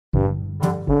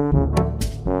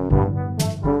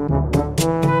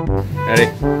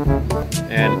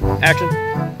action.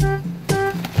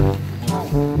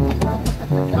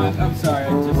 I'm sorry, I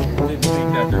just didn't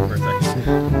think that there for a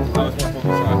second. I was more focused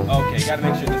on, okay, gotta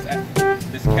make sure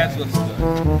this catch looks good.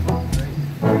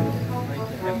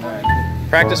 And then,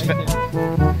 Practice.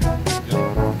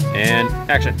 And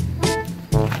action.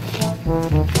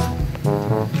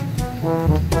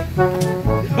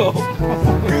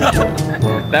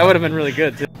 That would have been really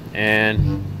good too.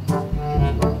 And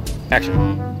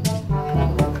action.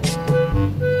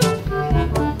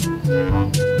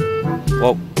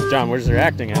 Whoa, John, where's your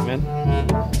acting at, man?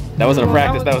 That wasn't a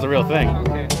practice, that was a real thing.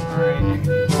 Okay,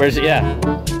 alright. Where's it? Yeah.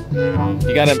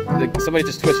 You gotta, somebody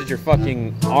just twisted your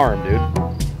fucking arm, dude.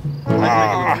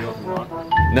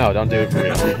 No, don't do it for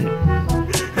real.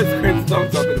 That's Chris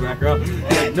thumbs up in the background.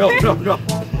 No.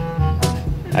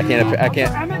 I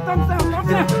can't. I meant thumbs down, thumbs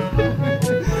down.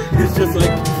 It's just like,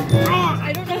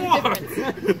 I don't know the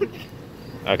difference.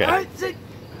 Okay.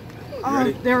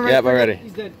 Ready? They're right. Yep, I'm ready.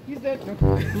 He's dead. He's dead.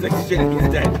 It's like shit, he's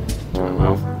dead.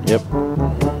 Yep.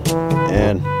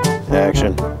 And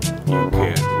action. You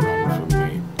can't run from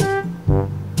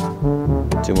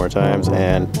me. 2 more times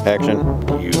and action.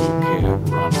 You can't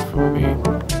run from me.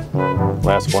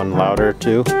 Last one louder,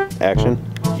 2. Action.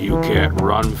 You can't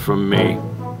run from me.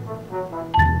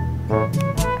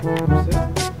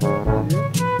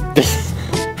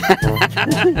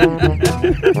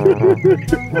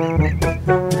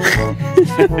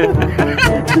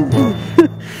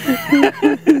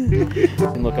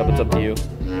 And look up, it's up to you.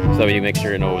 So you make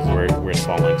sure it knows where it's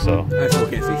falling, so. I still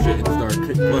can't see shit, it's dark.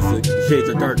 Plus the shades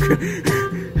are dark.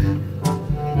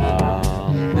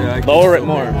 Yeah, lower it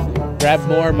more. Grab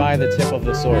more by the tip of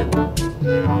the sword.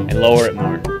 And lower it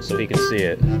more so he can see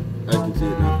it. I can see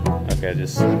it now. Okay,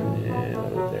 just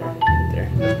there.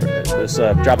 That's perfect. Let's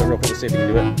drop it real quick to see if you can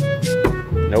do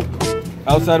it. Nope.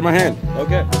 Outside of my hand.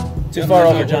 Okay. Too far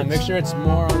over, John. Make sure it's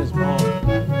more on his palm.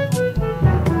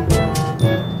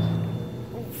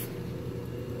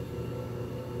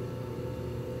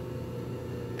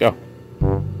 Go.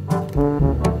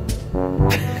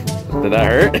 Did that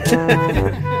hurt?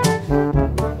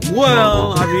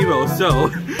 Well, amiibo, so.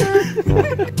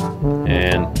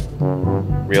 And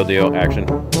real deal, action.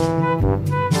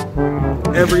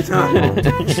 Every time.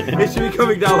 It should be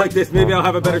coming down like this. Maybe I'll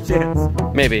have a better chance.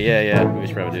 Maybe, yeah. We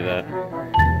should probably do that.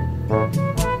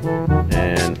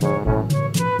 And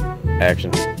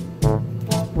action.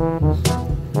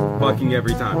 Fucking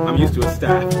every time. I'm used to a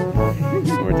staff.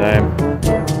 One more time.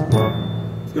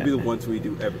 It's gonna be the ones we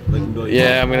do every, like, million Yeah,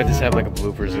 times. I'm gonna just have like a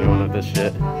bloopers going with this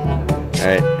shit.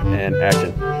 Alright, and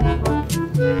action.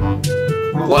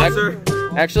 Closer.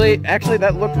 Actually,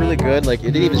 that looked really good. Like,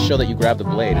 it didn't even show that you grabbed the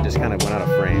blade. It just kind of went out of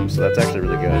frame. So that's actually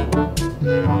really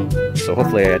good. So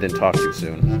hopefully I didn't talk too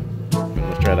soon. But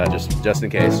let's try that just in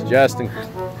case. Just in case.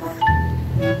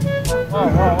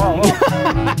 Whoa.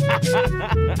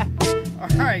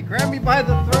 Alright, grab me by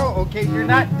the throat. Okay, you're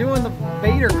not doing the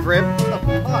Vader grip. What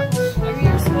the fuck? I mean,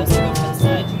 you're supposed to go for the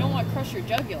side. You don't want to crush your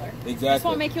jugular. Exactly. Just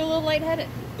want to make you a little lightheaded.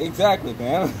 Exactly,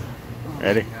 man.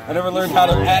 Ready? I never learned how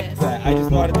to act that. I just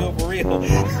know how to do it for real.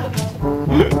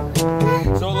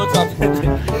 So it looks authentic.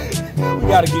 We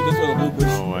gotta keep this with a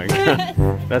bloopers. Oh my god.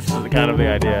 That's kind of the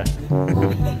idea.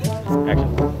 Action.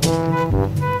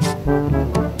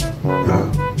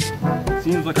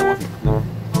 Seems like I wasn't clear.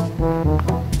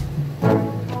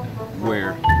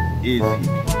 Where is he?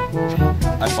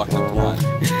 I fucked up the line.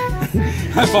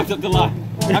 I fucked up the line.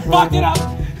 I fucked it up!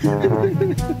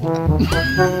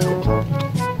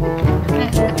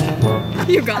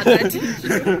 You got that, didn't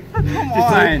you? Come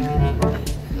on.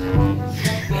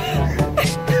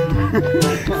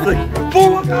 It's like,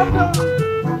 boom!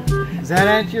 Does that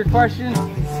answer your question?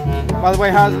 By the way,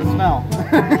 how does it smell?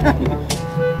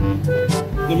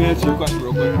 Let me answer your question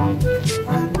real quick.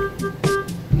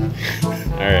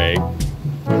 Alright.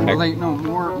 Well, like, no,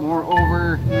 more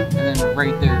over, and then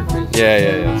right there. Yeah,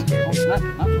 that's good.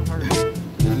 Not so hard.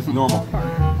 This is normal.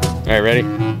 Alright, ready?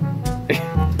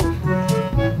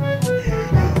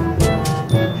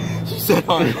 She said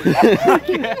hard.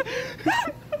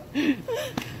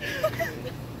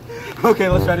 Okay,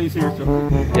 let's try to be serious.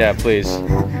 Yeah, please.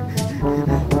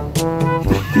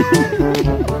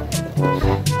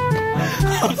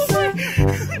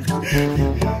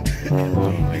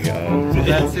 Oh my god. Is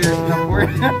that serious enough for you?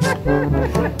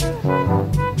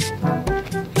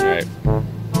 Alright.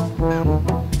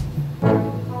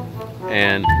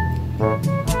 And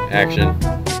action.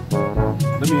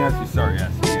 Let me ask you, sorry,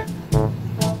 ask you again.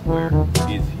 Where is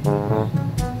he?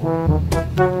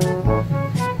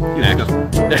 You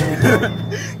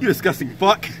disgusting. You disgusting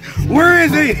fuck. Where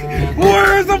is he?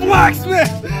 Where is the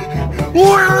blacksmith?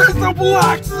 Where is the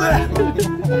blacksmith?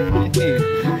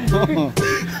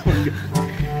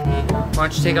 Why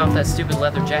don't you take off that stupid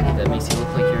leather jacket that makes you look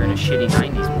like you're in a shitty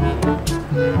 90s movie?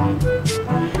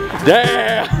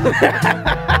 Damn!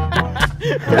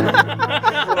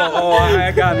 Oh,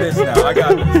 I got this now. I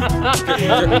got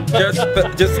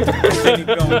this. Just continue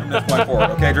going from this point forward,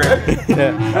 okay, Dre?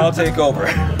 Yeah. I'll take over.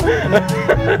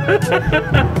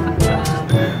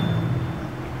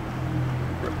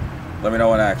 Let me know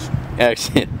when action.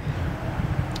 Action.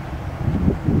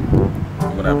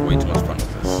 I'm gonna have way too much fun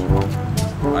with this.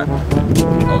 Alright.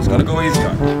 Oh, it's gonna go easy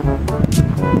on you.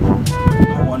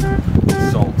 No one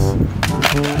insults.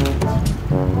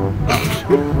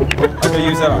 I'm gonna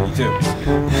use that on you too.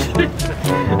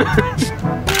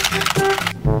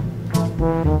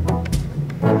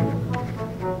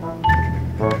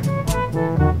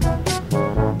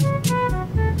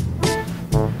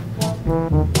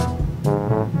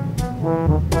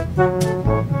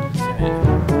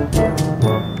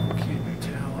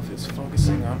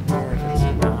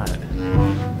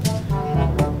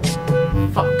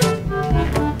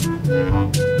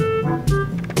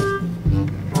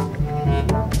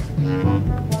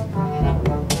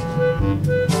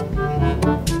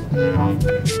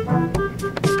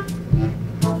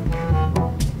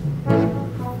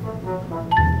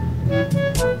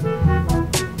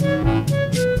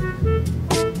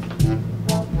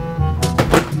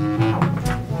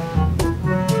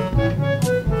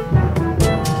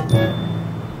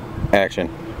 Action.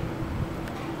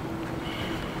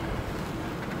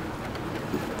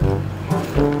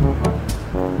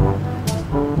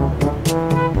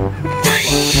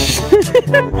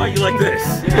 Why you like this?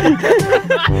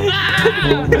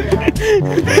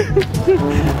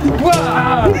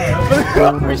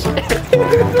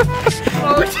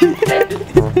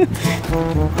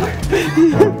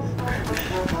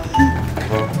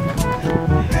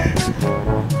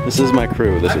 This is my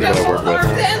crew. This is what I work with.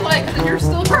 Then, like, you're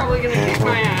still probably gonna kick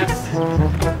my ass.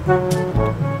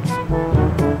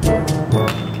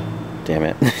 Damn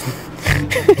it.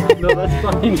 No, that's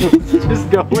fine. Just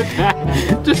go with that.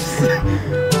 Just.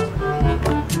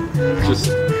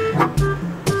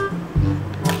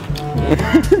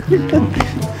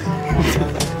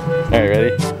 Alright,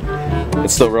 ready?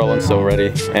 It's still rolling, so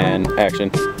ready, and action.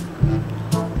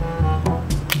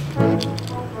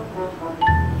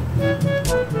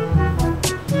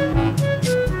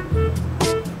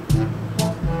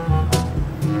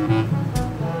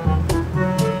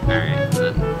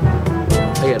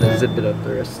 I gotta zip it up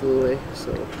the rest of the way,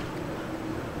 so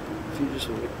if you just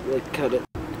like cut it.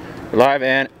 Live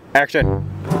and action.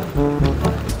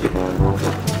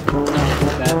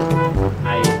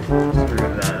 I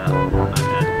screwed that up.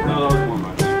 No, that was more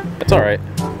my bad. It's alright.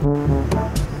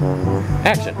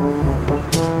 Action.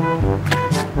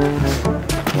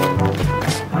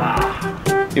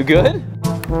 You good?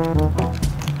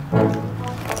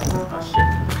 Oh shit.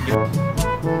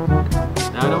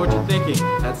 Now I know what you're thinking.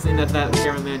 That scene that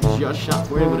cameraman just shot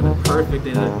for you would have been perfect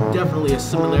and definitely a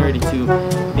similarity to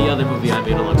the other movie I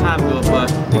made a long time ago,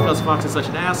 but because Fox is such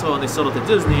an asshole and they sold it to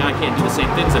Disney, I can't do the same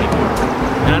things anymore.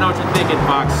 And I know what you're thinking,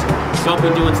 Fox. Don't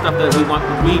be doing stuff that we've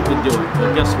been doing.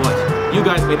 But guess what? You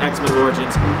guys made X-Men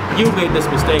Origins. You made this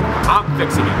mistake. I'm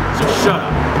fixing it. So shut up.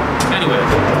 Anyways,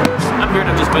 I'm here and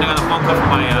I'm just waiting on a phone call from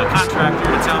my contractor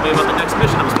to tell me about the next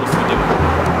mission I'm supposed to be doing.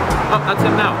 Oh, that's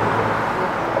him now.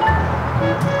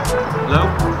 Hello?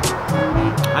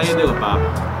 How you doing, Bob?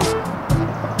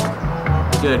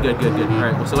 Good.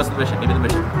 Alright, well, so what's the mission? Give me the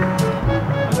mission.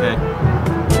 Okay.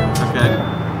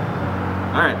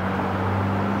 Alright.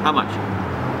 How much?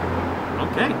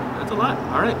 Okay, that's a lot.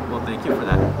 Alright, well, thank you for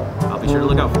that. I'll be sure to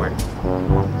look out for it.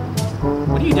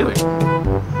 What are you doing?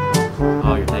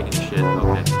 Oh, you're taking a shit.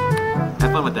 Okay.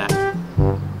 Have fun with that.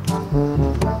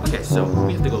 Okay, so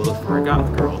we have to go look for a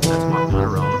goth girl that's walking on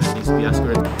her own and needs to be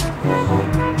escorted.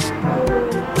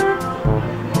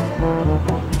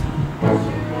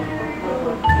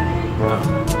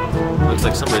 Looks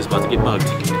like somebody's about to get mugged.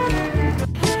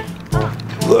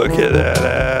 Look at that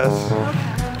ass.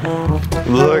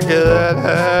 Look at that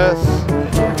ass.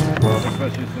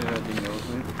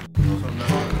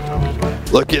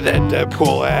 Look at that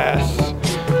Deadpool ass.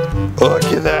 Look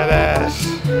at that ass.